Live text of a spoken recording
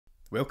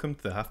Welcome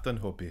to the Half Done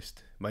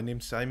Hobbyist. My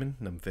name's Simon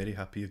and I'm very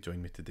happy you've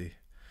joined me today.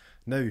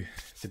 Now,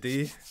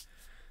 today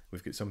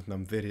we've got something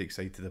I'm very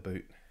excited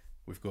about.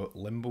 We've got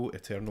Limbo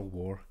Eternal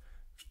War,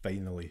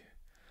 finally.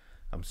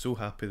 I'm so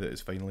happy that it's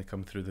finally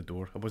come through the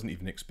door. I wasn't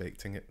even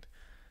expecting it.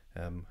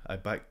 I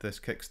backed this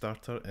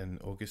Kickstarter in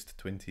August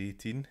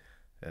 2018.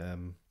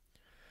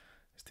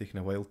 It's taken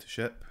a while to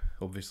ship.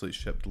 Obviously it's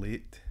shipped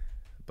late,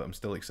 but I'm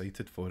still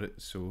excited for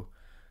it, so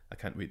I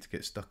can't wait to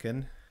get stuck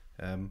in.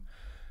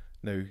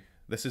 Now,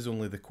 this is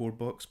only the core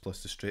box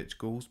plus the stretch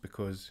goals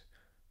because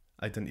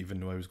I didn't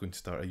even know I was going to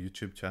start a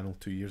YouTube channel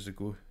 2 years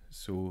ago.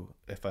 So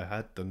if I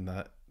had done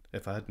that,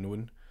 if I had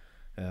known,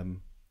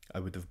 I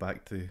would have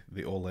backed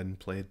the all-in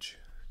pledge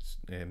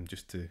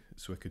just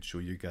so I could show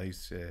you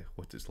guys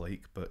what it's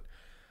like. But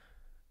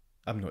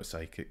I'm not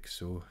psychic,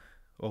 so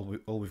all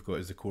we've got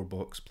is the core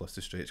box plus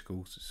the stretch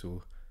goals.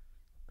 So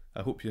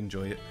I hope you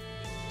enjoy it.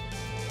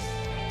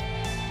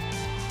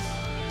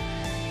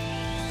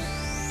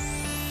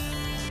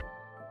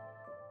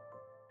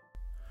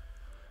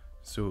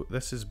 So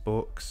this is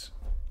box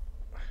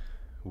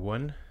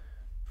 1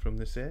 from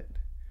the set.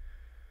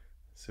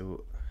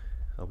 So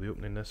I'll be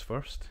opening this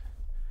first.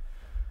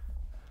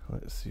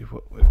 Let's see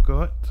what we've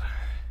got.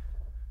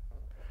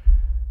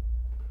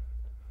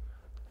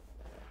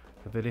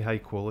 A very high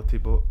quality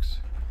box.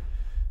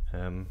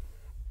 The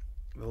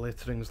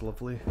lettering's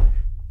lovely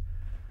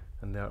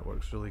and the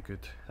artwork's really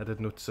good. I did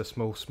notice a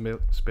small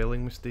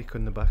spelling mistake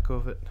on the back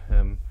of it.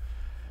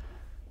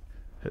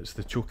 It's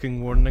the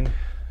choking warning.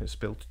 It's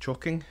spelled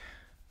choking.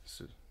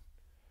 So,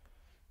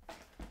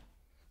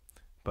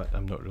 but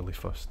I'm not really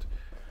fussed.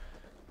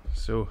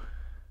 So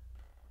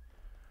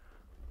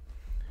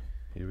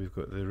here we've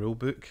got the rule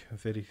book,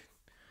 very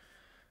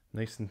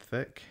nice and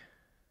thick.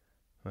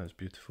 That's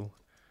beautiful.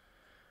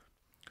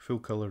 Full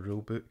colour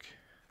rule book.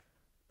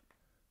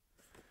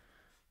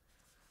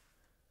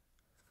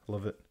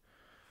 Love it.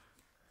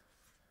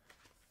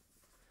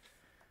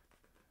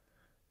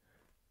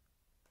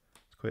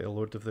 It's quite a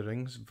Lord of the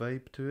Rings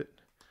vibe to it.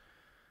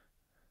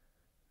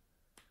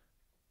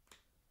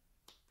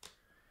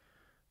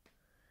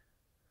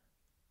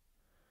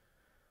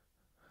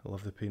 I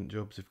love the paint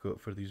jobs they've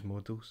got for these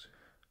models.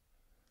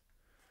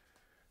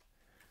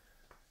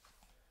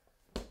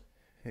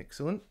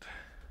 Excellent.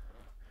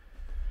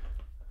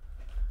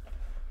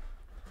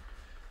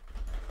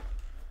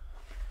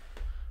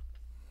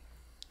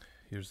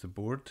 Here's the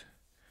board.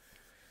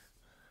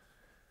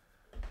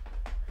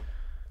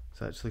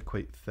 It's actually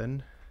quite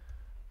thin.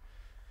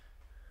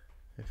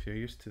 If you're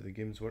used to the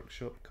Games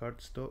Workshop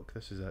cardstock,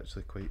 this is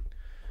actually quite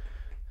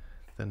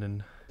thin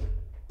and,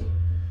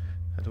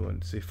 I don't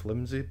want to say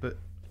flimsy, but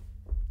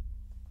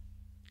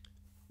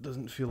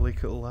doesn't feel like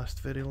it'll last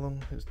very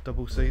long. It's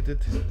double-sided.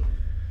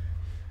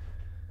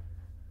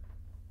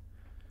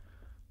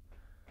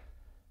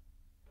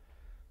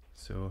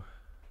 So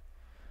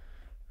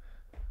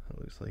it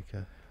looks like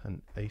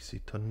an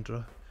icy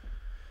tundra.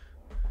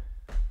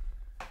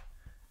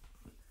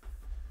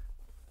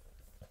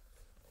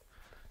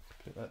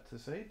 Put that to the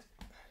side.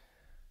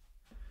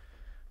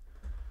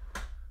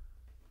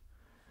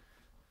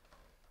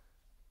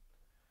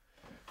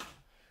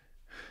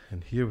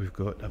 And here we've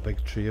got a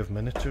big tray of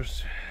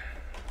miniatures.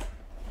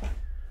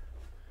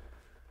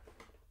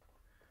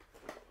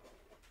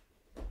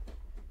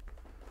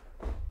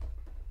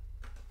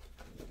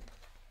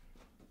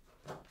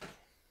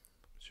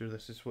 Sure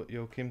this is what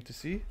you all came to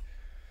see.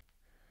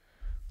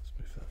 Let's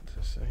move that to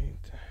the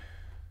side.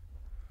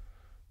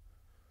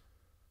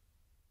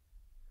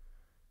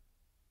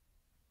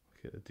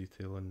 Look at the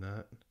detail on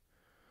that.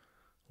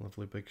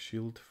 Lovely big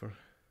shield for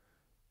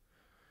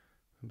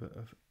a bit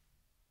of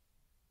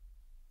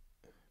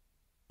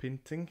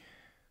painting.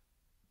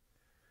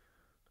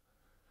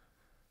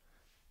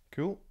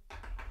 Cool.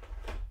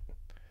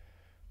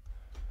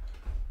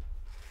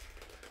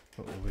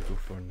 What will we go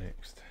for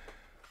next?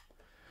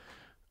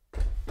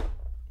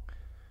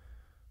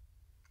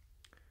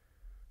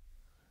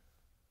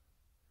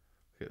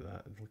 Look at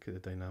that, look at the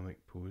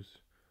dynamic pose.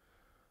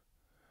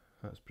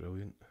 That's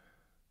brilliant.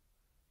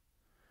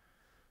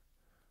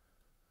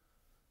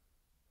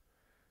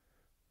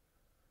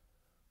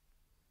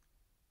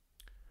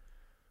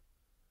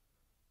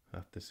 I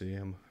have to say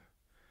I'm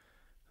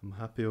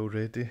happy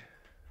already.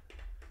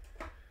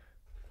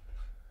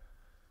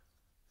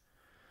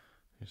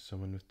 Here's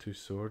someone with 2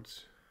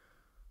 swords,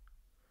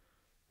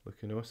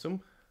 looking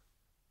awesome.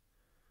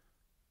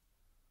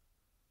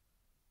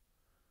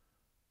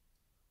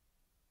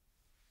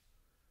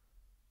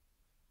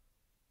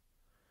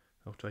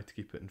 I'll try to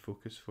keep it in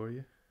focus for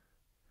you.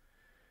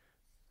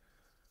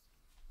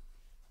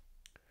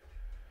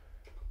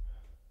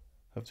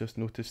 I've just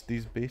noticed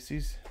these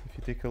bases, if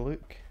you take a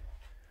look.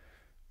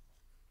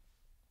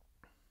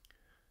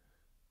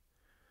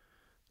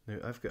 Now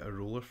I've got a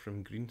roller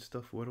from Green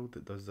Stuff World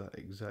that does that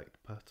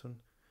exact pattern,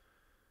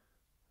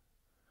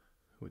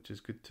 which is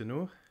good to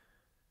know.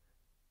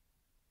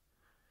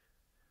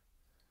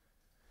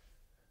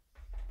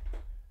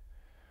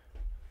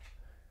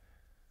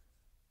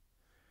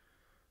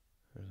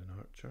 There's an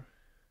archer.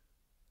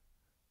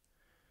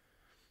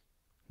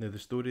 Now the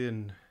story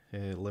in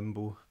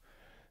Limbo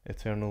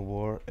Eternal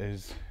War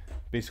is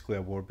basically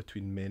a war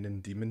between men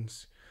and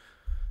demons.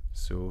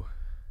 So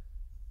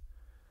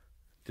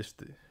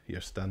just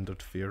your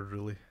standard fare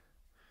really.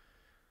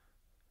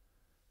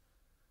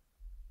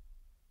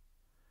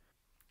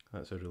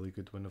 That's a really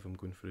good one of him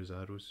going for his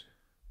arrows.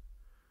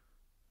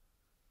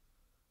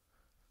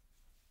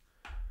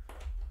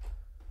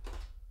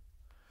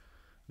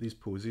 These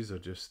poses are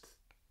just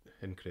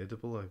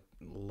incredible. I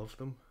love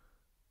them.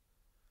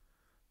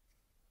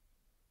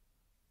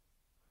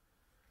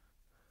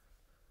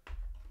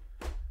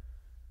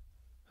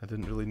 I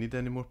didn't really need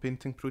any more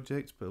painting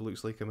projects, but it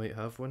looks like I might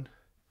have one.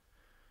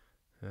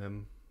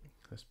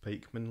 This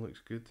pikeman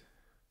looks good.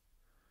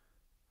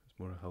 It's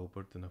more a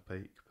halberd than a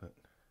pike, but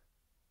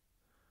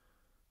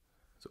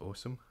it's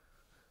awesome.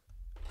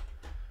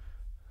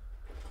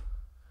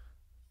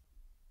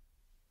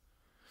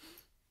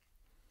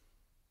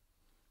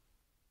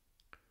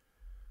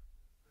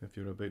 If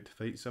you're about to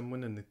fight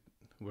someone and they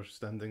were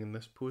standing in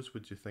this pose,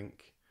 would you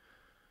think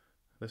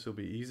this will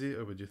be easy,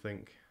 or would you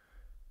think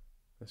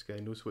this guy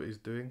knows what he's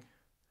doing?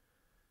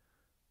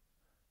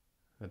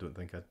 I don't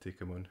think I'd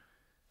take him on.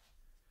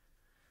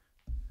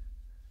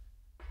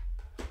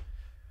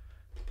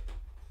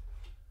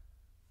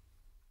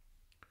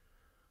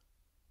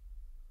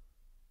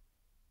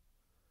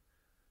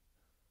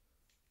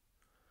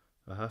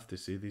 I have to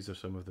say, these are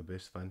some of the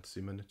best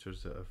fantasy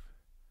miniatures that I've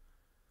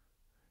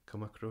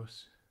come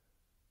across.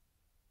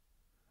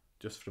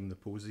 Just from the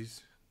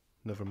poses,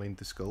 never mind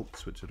the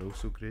sculpts, which are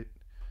also great.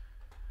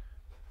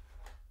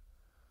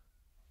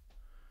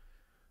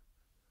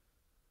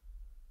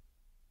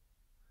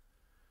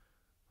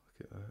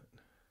 Look at that.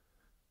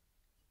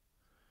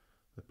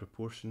 The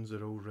proportions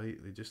are all right,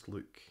 they just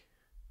look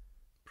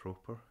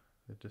proper.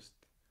 They're just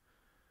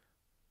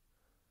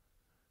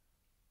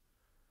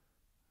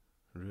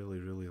really,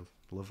 really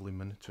lovely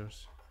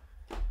miniatures.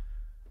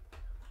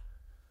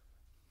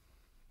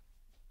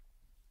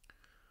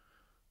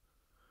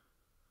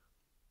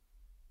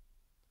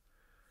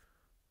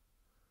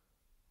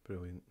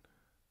 Brilliant.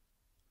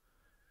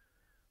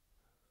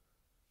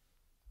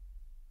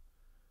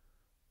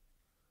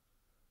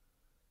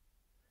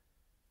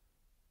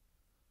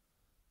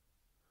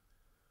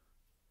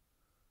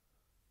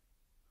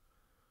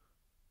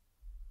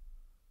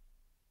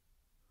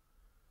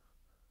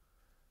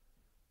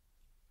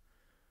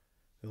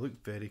 They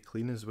look very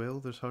clean as well,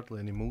 there's hardly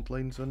any mould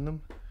lines on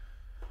them.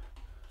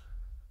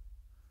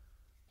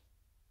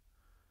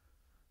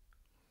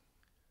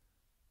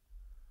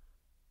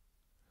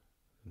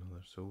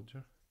 Another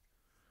soldier.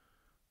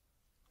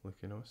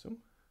 Looking awesome.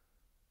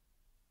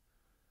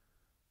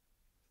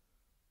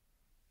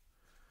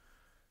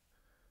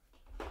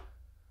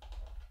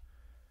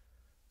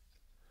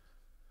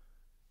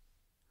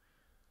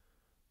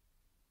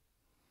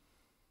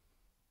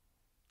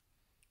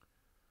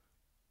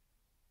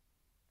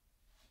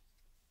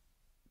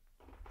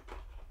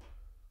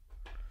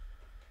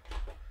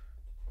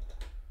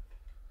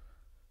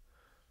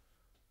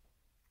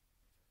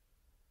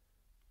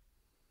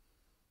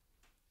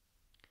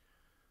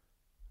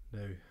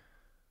 Now,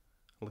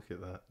 look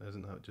at that,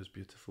 isn't that just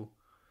beautiful?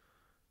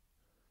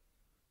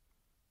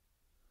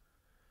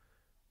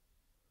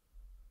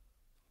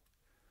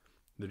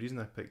 The reason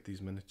I picked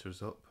these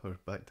miniatures up, or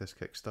backed this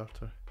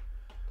Kickstarter,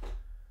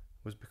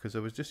 was because I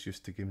was just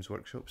used to Games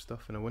Workshop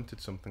stuff and I wanted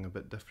something a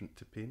bit different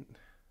to paint,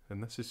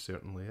 and this is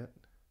certainly it.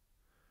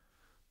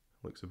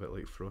 Looks a bit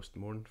like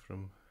Frostmourne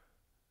from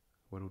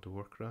World of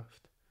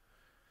Warcraft.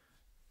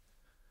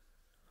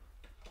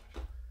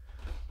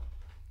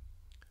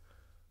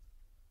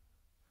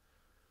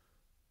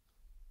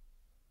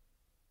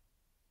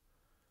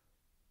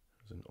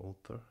 There's an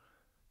altar,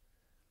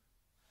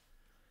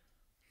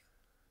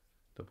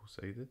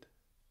 double-sided.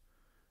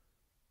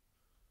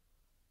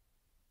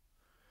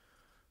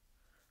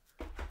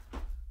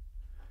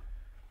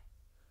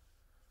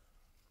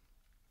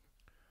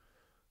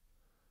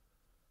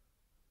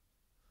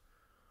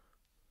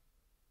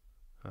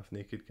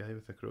 Half-naked guy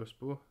with a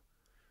crossbow.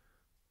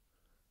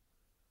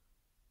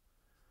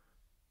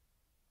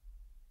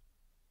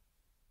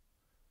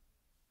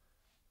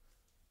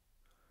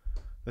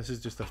 This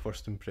is just a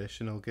first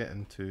impression. I'll get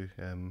into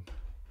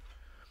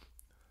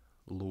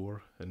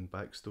lore and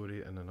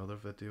backstory in another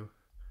video.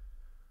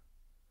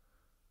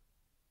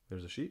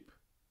 There's a sheep,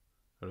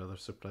 a rather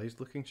surprised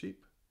looking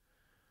sheep.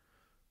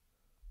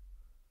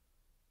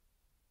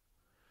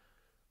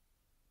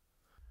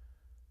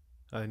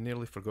 I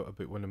nearly forgot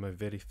about one of my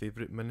very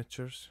favourite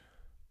miniatures.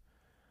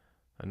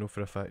 I know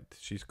for a fact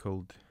she's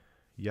called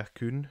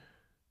Yakun,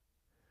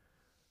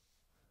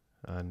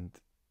 and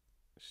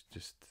it's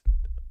just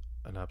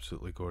an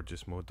absolutely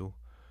gorgeous model.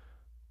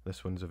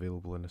 This one's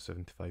available in a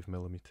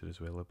 75mm as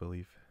well, I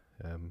believe.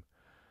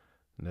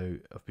 Now,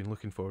 I've been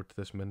looking forward to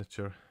this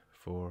miniature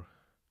for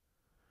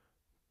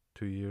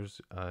 2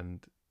 years,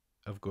 and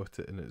I've got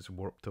it and it's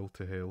warped all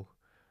to hell,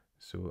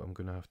 so I'm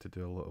going to have to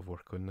do a lot of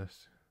work on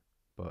this,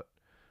 but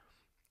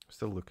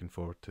still looking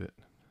forward to it.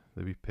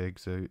 The wee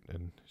peg's out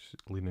and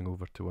she's leaning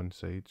over to one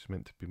side. She's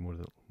meant to be more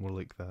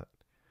like that.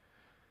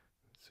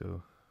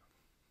 So,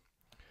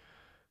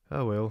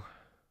 oh well,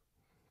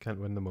 can't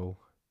win them all.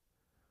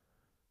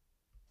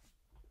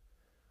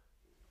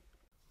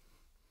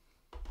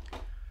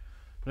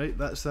 Right,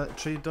 that's that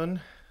tray done.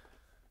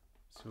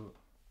 So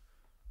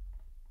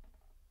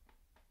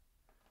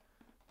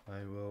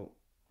I will,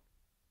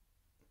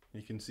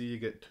 you can see you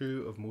get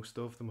 2 of most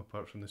of them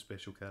apart from the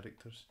special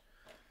characters.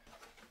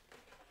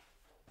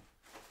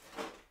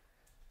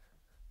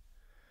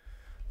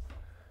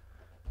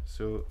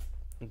 So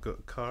I've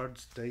got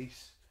cards,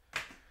 dice,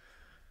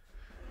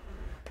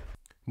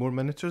 more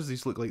miniatures.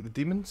 These look like the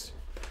demons.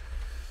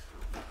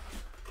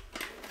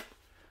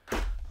 I'll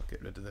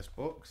get rid of this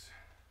box.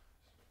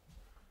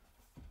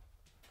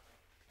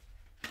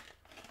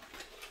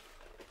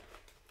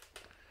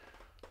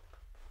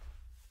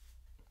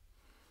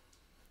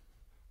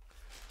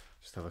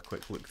 Just have a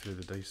quick look through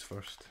the dice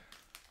first.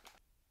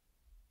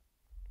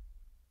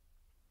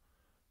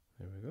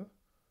 There we go.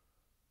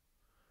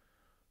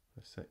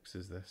 The 6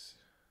 is this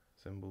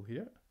symbol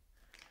here.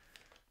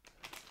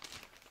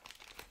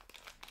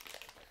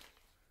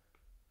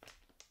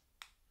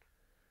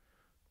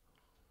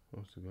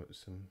 Also got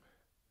some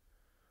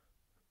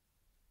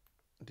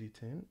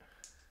D10.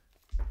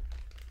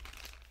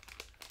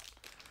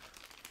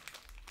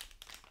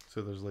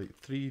 So there's like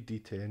 3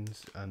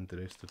 D10s and the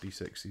rest are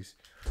D6s.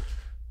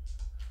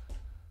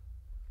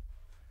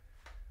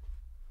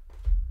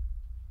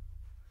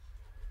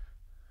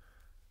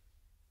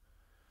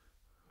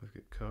 We've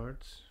got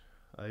cards.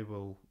 I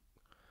will,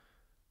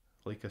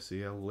 like I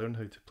say, I'll learn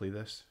how to play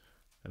this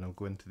and I'll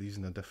go into these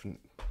in a different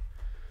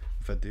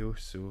video,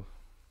 so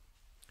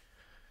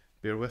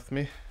bear with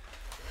me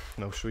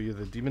and I'll show you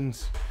the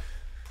demons.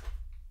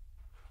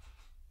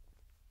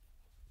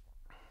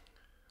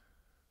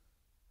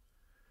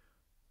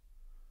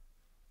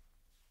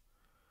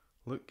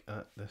 Look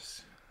at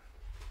this.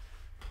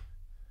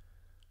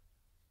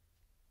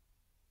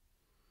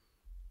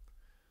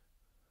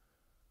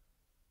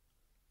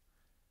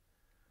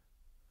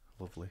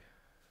 Lovely.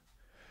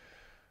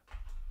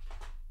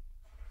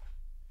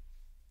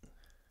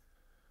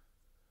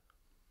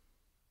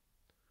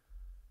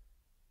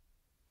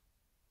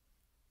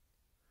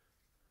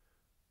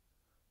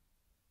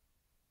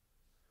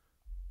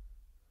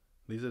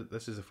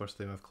 This is the first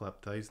time I've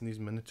clapped eyes in these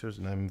miniatures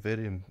and I'm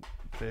very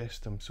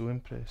impressed. I'm so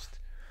impressed.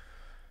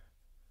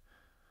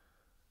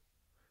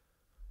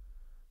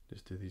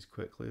 Just do these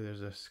quickly.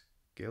 There's a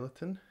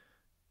skeleton,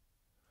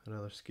 a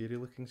rather scary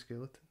looking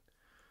skeleton.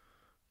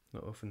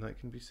 Not often that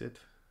can be said.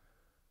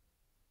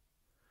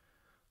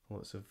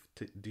 Lots of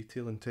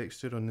detail and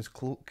texture on this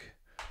cloak.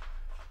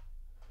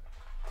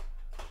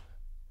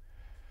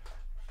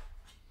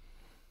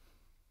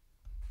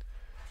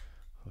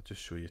 I'll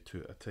just show you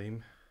 2 at a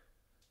time.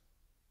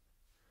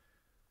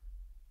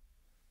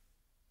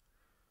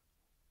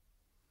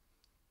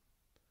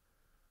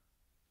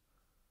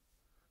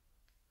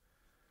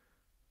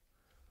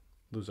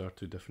 Those are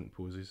 2 different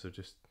poses, they're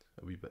just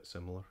a wee bit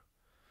similar.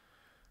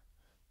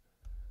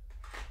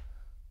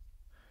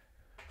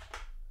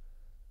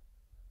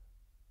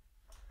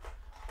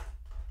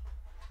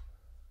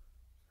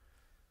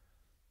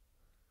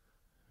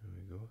 There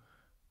we go.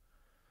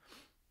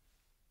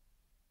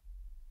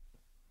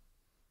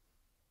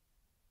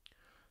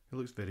 It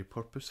looks very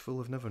purposeful.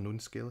 I've never known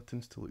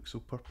skeletons to look so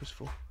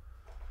purposeful.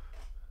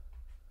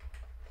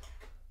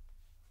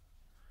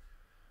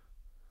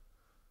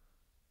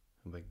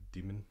 A big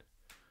demon.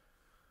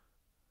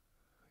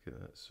 Look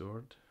at that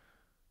sword.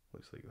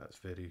 Looks like that's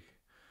very,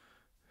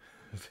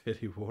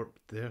 very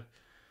warped there.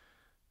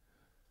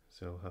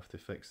 So I'll have to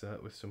fix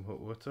that with some hot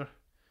water.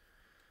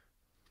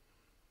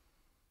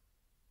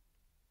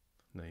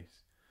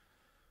 Nice.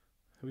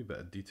 A wee bit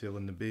of detail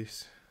in the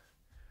base.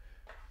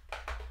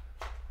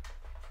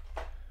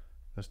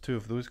 There's 2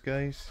 of those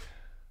guys.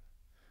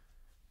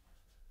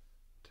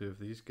 2 of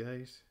these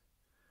guys.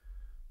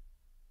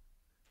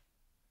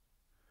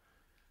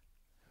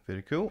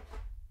 Very cool.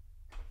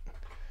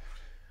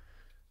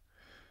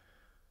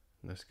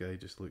 This guy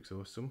just looks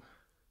awesome.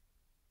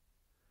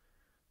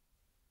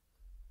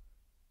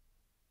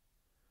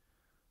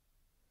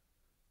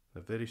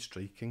 They're very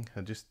striking.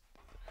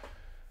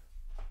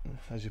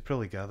 As you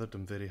probably gathered,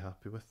 I'm very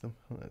happy with them.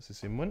 Oh, that's the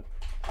same one.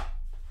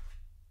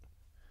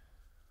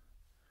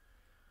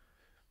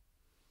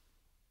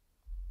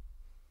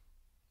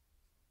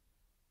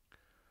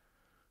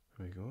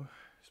 There we go.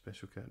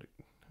 Special character.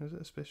 Is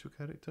it a special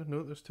character?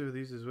 No, there's 2 of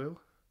these as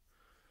well.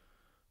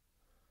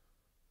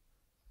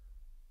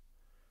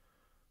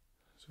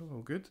 So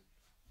all good.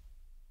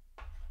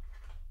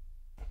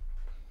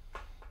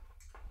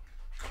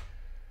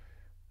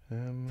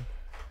 Another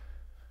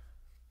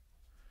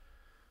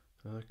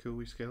cool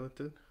wee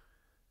skeleton.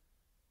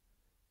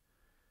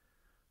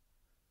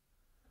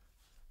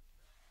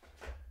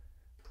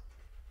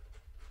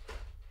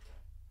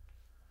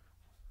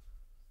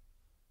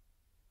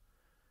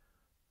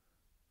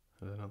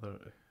 And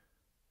another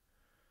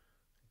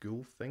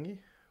ghoul thingy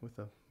with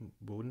a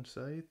bone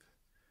scythe.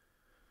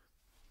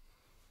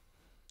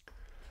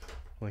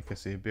 Like I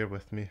say, bear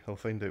with me, I'll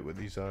find out what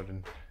these are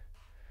and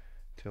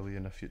tell you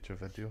in a future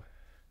video.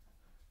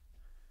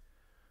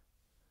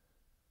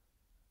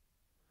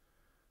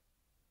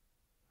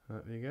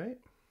 There you go.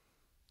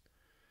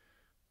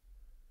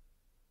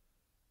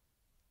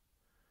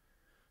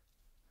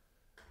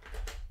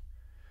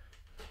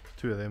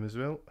 Two of them as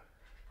well.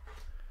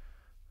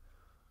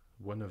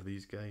 One of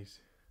these guys.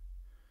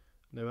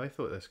 Now I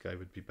thought this guy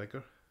would be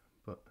bigger,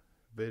 but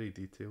very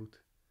detailed.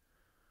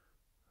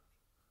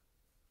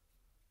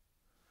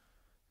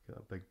 Got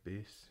a big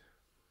base.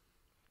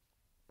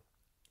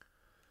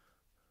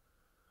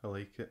 I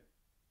like it.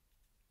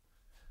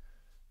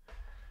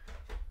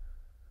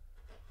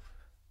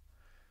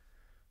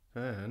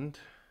 And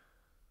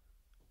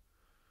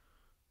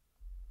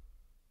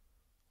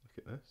look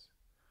at this.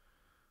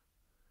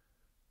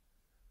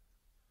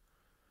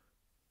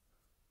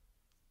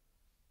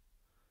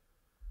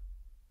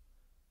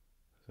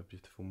 It's a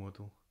beautiful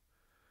model.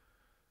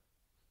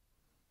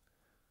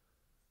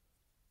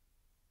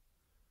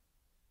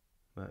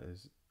 That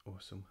is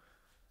awesome.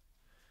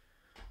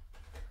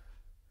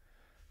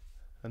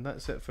 And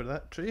that's it for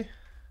that tray.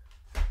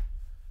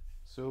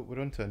 So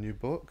we're on to a new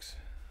box.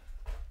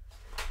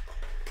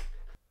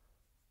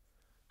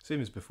 Same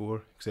as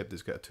before, except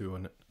it's got a 2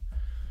 on it.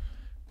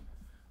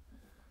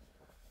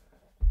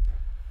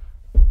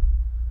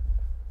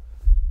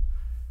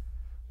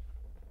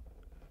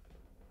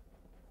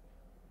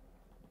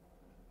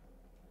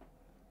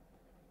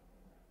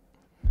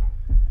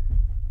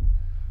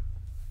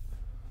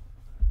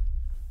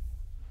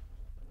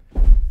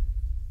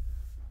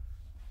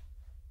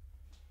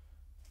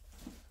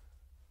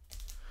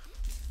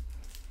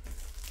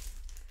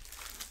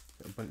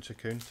 Got a bunch of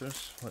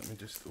counters. Let me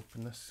just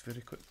open this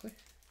very quickly.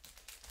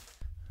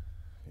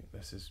 I think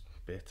this is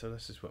better,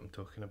 this is what I'm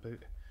talking about.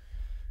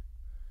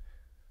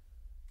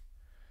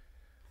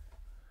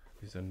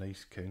 These are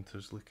nice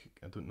counters. Look,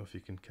 I don't know if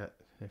you can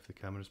if the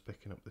camera's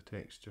picking up the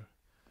texture,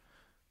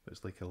 but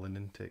it's like a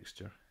linen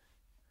texture.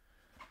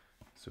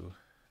 So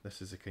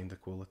this is the kind of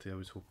quality I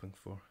was hoping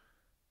for.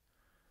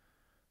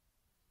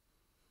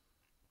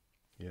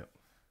 Yep,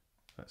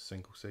 that's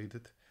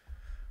single-sided.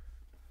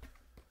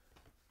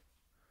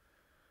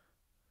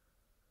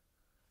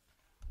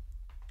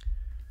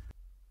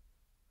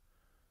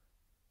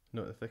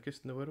 Not the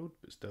thickest in the world,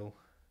 but still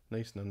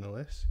nice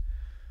nonetheless.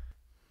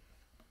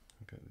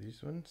 I've got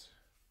these ones.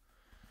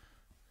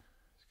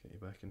 Let's get you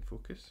back in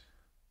focus.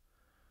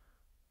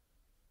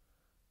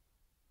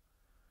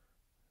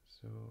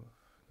 So,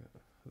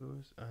 got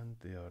those, and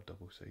they are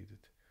double-sided.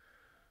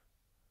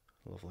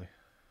 Lovely.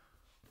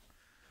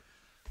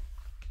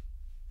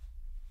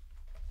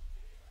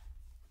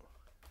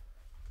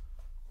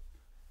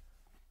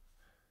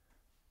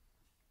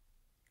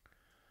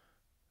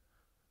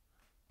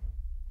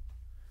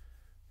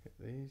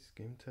 These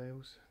game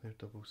tiles, they're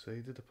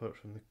double-sided apart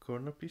from the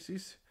corner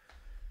pieces.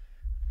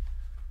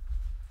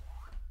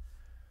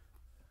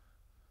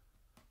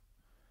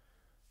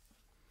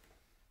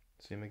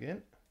 Same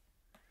again.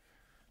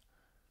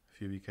 A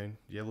few wee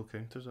yellow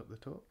counters up the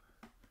top.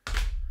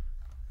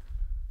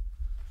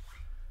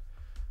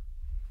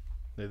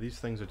 Now these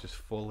things are just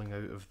falling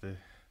out of the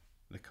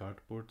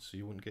cardboard, so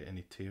you won't get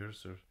any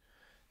tears or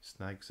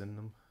snags in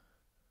them.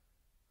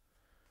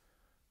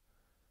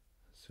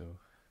 So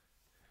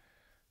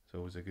it's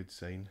always a good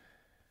sign.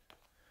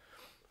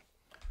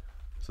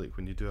 It's like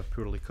when you do a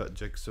poorly cut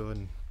jigsaw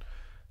and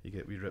you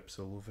get wee rips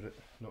all over it.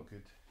 Not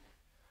good.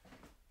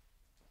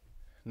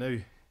 Now,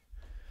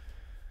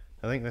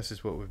 I think this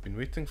is what we've been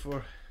waiting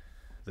for.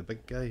 The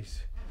big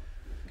guys.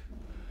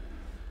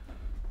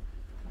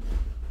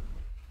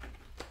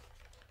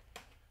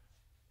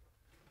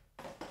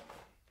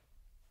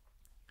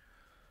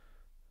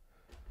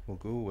 We'll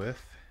go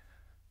with...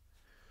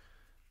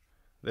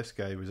 This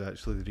guy was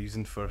actually the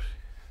reason for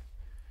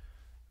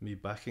me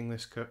backing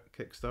this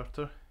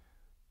Kickstarter.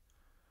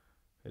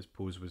 His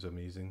pose was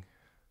amazing.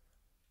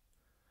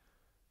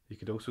 You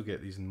could also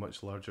get these in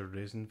much larger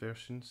resin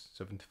versions,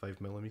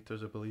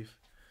 75mm I believe.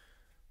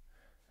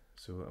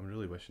 So I'm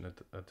really wishing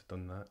I'd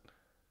done that.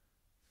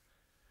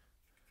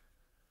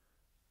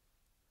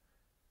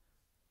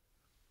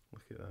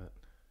 Look at that.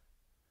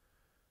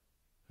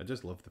 I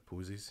just love the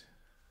poses.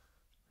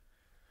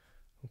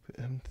 I'll put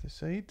him to the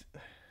side,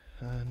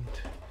 and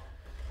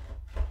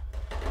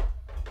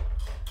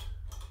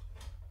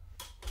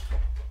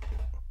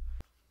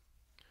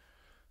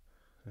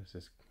this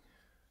has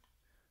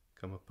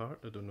come apart.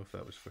 I don't know if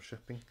that was for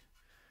shipping.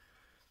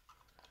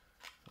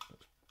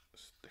 Let's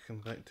stick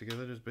them back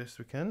together as best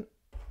we can.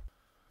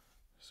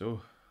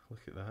 So,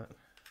 look at that.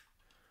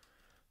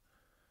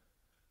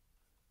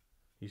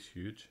 He's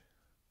huge.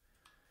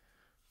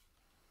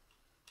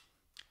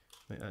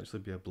 Might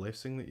actually be a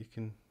blessing that you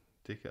can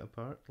take it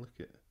apart. Look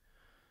at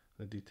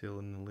the detail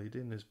in the lady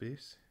in his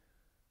base.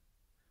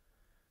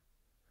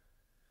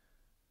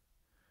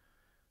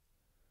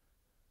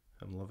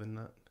 I'm loving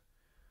that.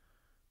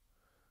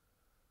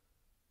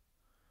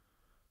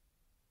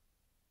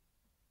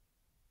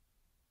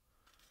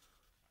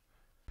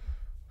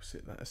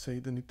 Set that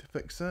aside, I need to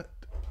fix that.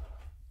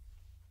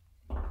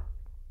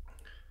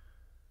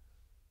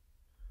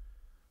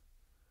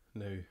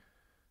 Now,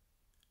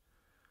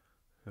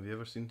 have you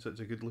ever seen such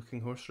a good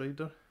looking horse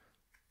rider?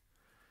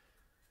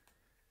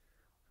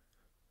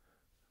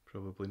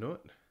 Probably not.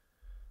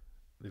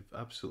 They've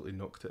absolutely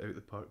knocked it out of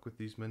the park with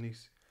these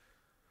minis.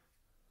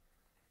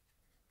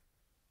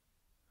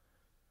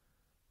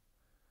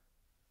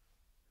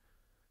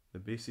 The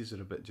bases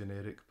are a bit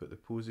generic, but the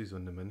poses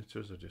on the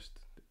miniatures are just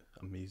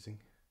amazing.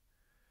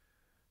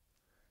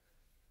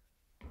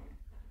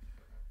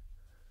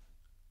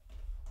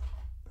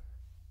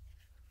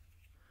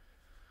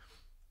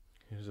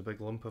 Here's a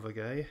big lump of a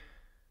guy.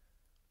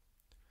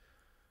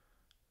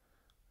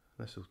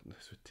 This would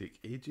take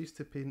ages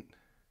to paint.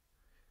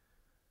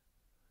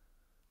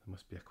 There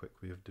must be a quick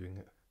way of doing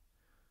it.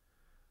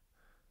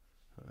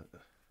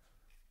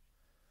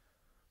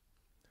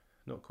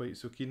 Not quite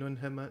so keen on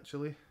him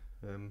actually.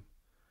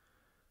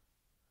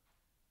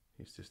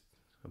 He's just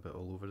a bit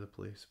all over the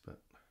place, but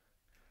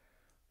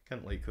I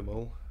can't like them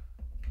all.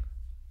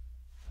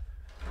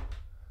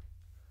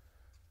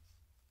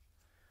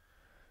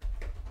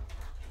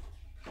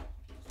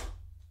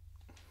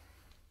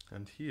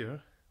 And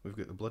here we've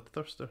got the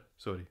Bloodthirster.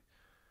 Sorry,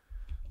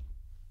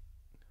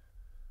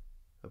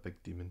 a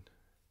big demon.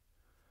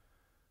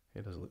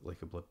 He does look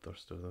like a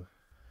Bloodthirster though.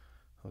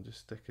 I'll just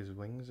stick his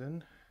wings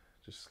in,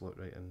 just slot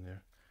right in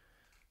there.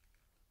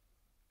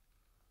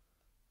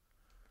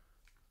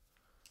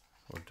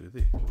 Or do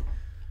they?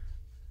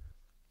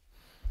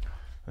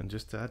 And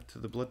just to add to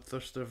the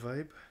Bloodthirster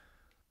vibe,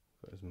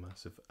 got his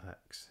massive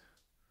axe.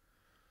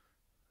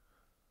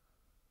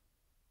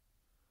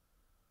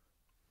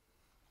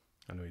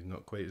 I know he's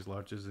not quite as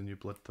large as the new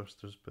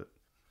Bloodthirsters, but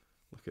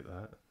look at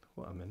that.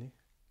 What a mini.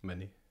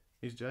 Mini.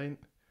 He's giant.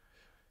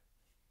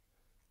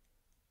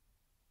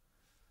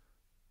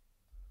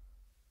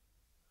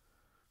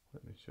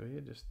 Let me show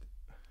you just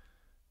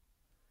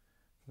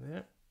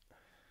there.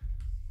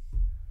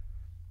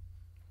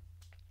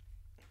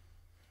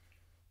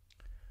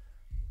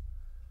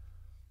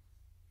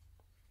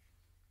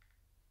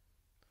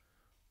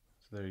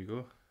 So there you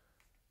go.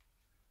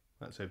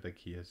 That's how big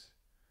he is.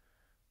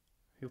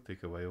 He'll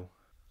take a while.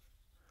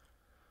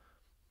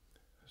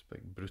 This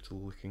big brutal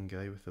looking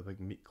guy with a big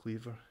meat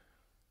cleaver.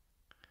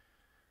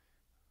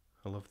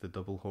 I love the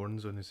double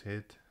horns on his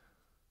head.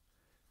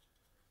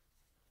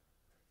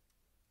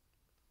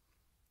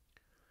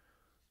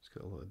 It's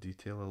got a lot of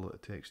detail, a lot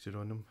of texture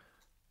on him.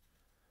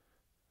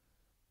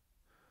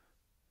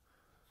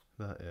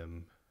 That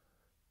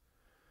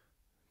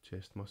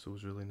chest muscle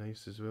is really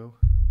nice as well.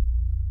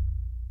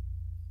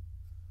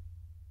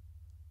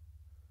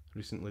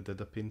 Recently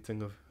did a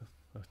painting of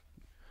a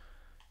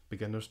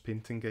beginner's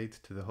painting guide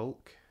to the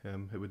Hulk.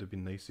 It would have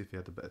been nice if he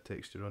had a bit of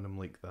texture on him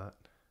like that.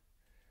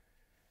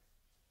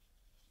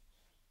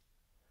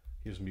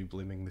 Here's me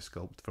blaming the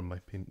sculpt for my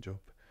paint job.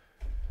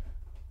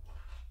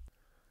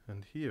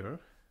 And here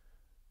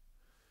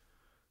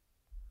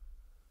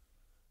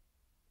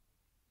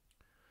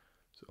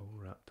it's all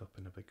wrapped up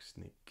in a big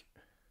snake.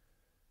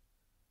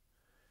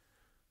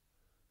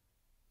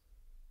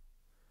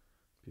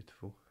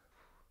 Beautiful.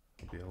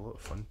 It'll be a lot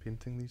of fun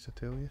painting these, I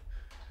tell you.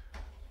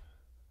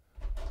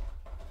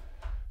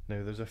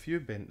 Now there's a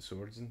few bent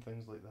swords and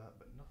things like that,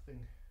 but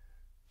nothing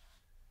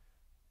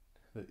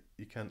that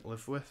you can't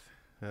live with.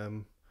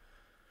 In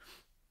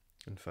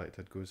fact,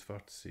 I'd go as far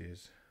to say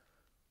is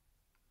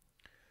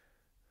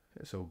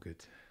it's all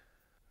good.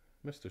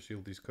 Mr.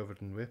 Shieldy's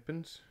covered in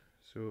weapons,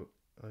 so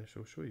I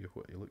shall show you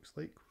what he looks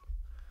like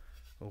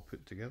all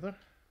put together.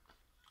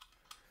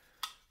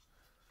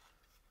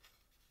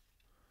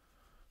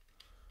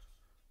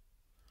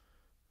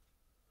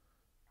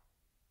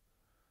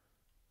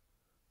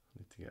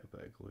 Need to get a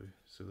bit of glue.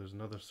 So there's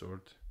another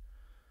sword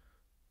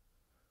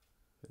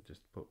that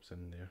just pops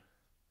in there.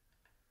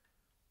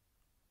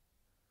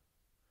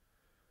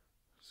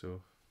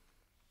 So,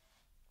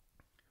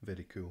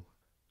 very cool.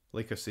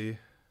 Like I say,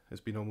 it's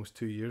been almost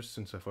 2 years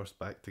since I first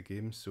backed the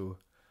game, so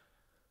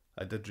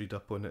I did read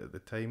up on it at the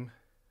time,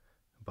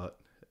 but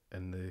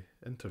in the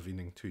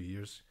intervening 2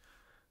 years,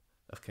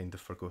 I've kind of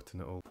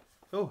forgotten it all.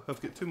 Oh,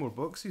 I've got 2 more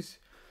boxes.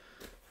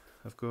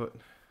 I've got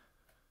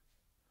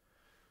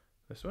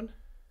this one.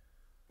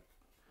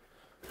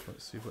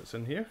 Let's see what's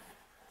in here.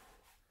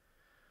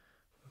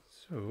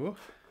 So,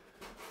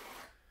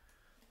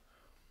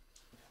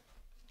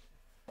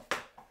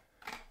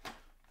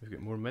 we've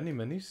got more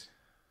minis.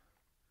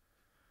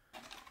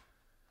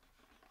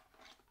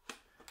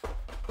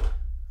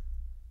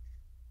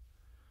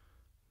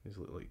 These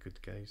look like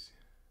good guys.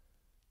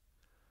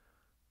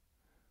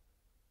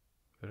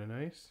 Very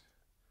nice.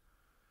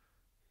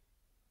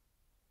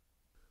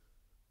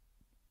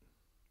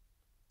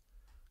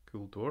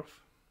 Cool dwarf.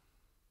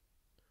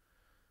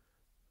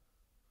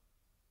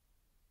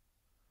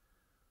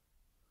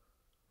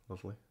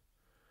 Lovely.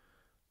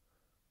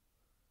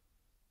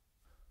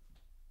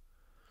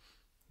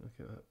 Look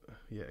at that,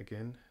 yet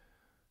again.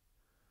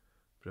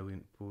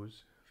 Brilliant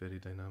pose, very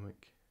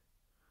dynamic.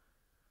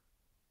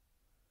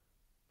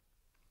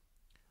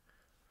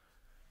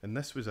 And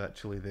this was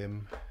actually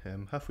them,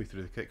 halfway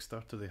through the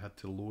Kickstarter they had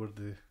to lower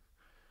the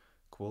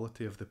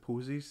quality of the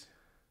poses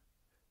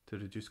to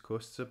reduce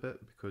costs a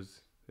bit,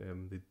 because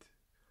they'd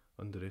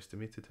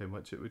underestimated how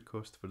much it would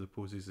cost for the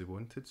poses they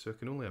wanted, so I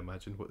can only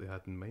imagine what they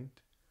had in mind.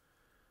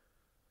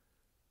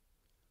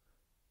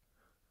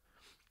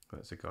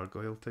 That's a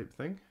gargoyle type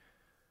thing.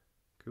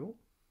 Cool.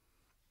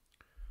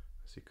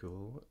 That's a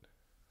cool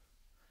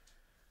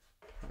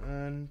one.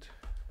 And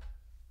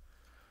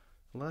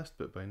last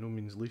but by no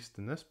means least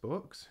in this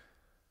box,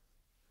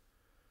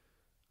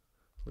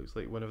 looks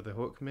like one of the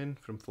Hawkmen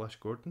from Flash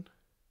Gordon,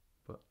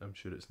 but I'm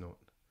sure it's not.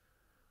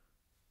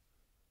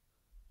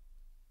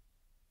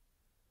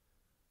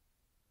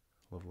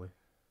 Lovely.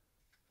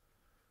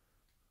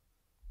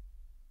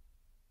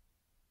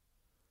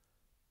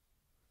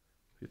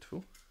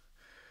 Beautiful.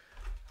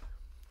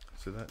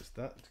 So that's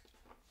that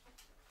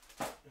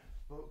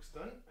box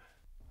done.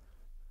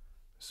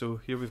 So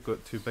here we've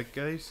got two big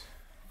guys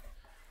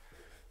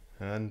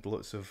and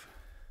lots of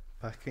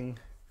packing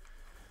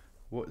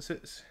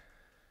whatsits.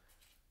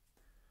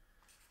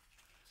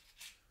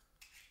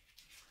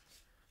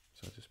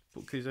 So I'll just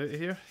poke these out of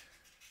here.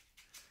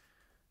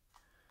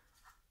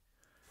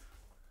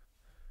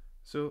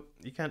 So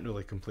you can't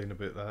really complain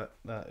about that.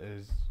 That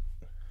is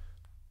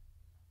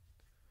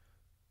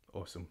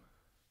awesome.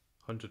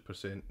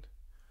 100%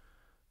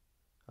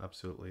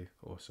 absolutely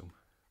awesome.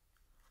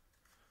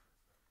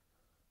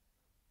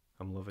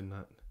 I'm loving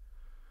that.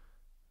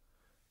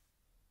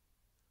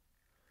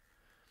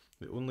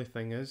 The only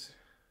thing is,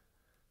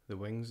 the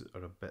wings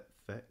are a bit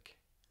thick.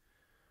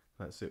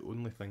 That's the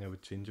only thing I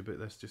would change about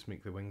this, just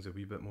make the wings a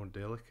wee bit more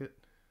delicate.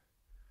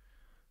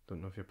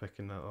 Don't know if you're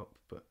picking that up,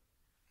 but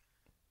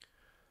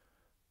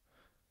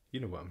you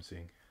know what I'm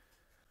saying.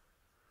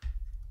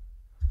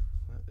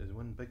 That is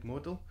one big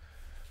model.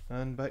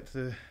 And back to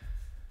the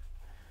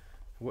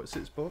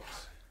whatsits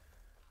box.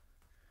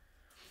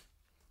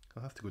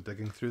 I'll have to go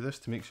digging through this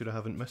to make sure I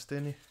haven't missed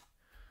any.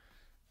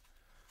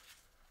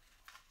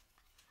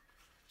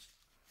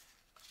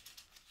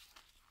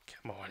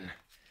 Come on,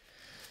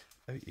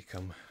 out you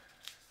come.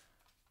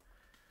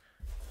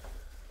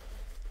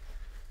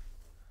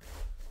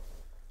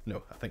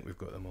 No, I think we've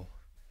got them all.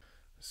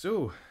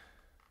 So,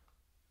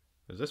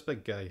 there's this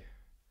big guy.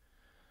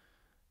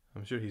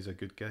 I'm sure he's a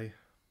good guy.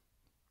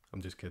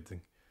 I'm just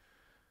kidding.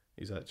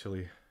 He's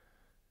actually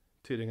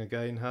tearing a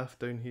guy in half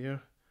down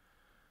here.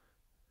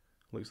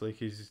 Looks like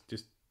he's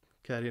just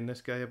carrying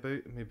this guy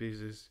about. Maybe he's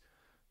his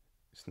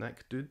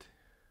snack dude.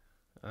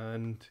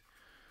 And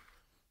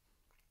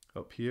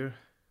up here,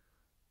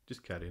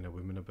 just carrying a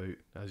woman about,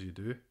 as you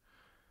do.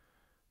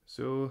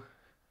 So,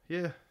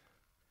 yeah.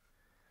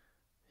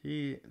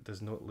 He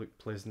does not look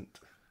pleasant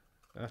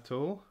at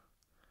all.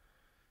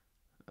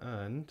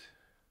 And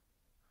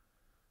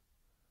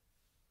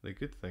the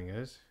good thing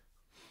is,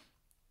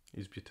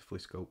 he's beautifully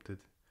sculpted.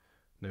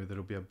 Now there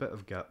will be a bit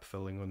of gap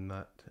filling on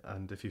that,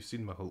 and if you've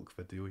seen my Hulk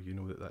video, you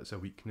know that that's a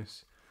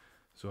weakness.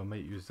 So I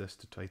might use this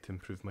to try to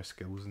improve my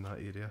skills in that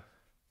area.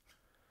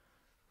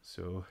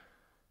 So,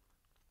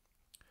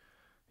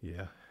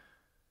 yeah,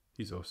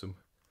 he's awesome.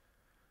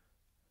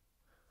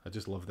 I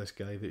just love this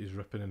guy that he's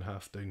ripping in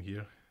half down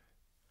here.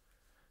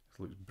 It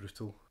looks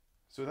brutal.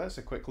 So that's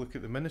a quick look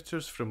at the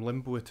miniatures from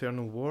Limbo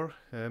Eternal War.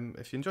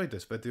 If you enjoyed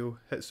this video,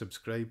 hit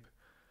subscribe.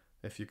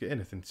 If you've got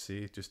anything to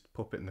say, just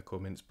pop it in the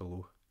comments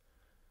below.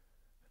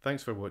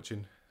 Thanks for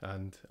watching,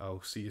 and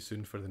I'll see you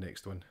soon for the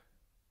next one.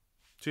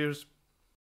 Cheers!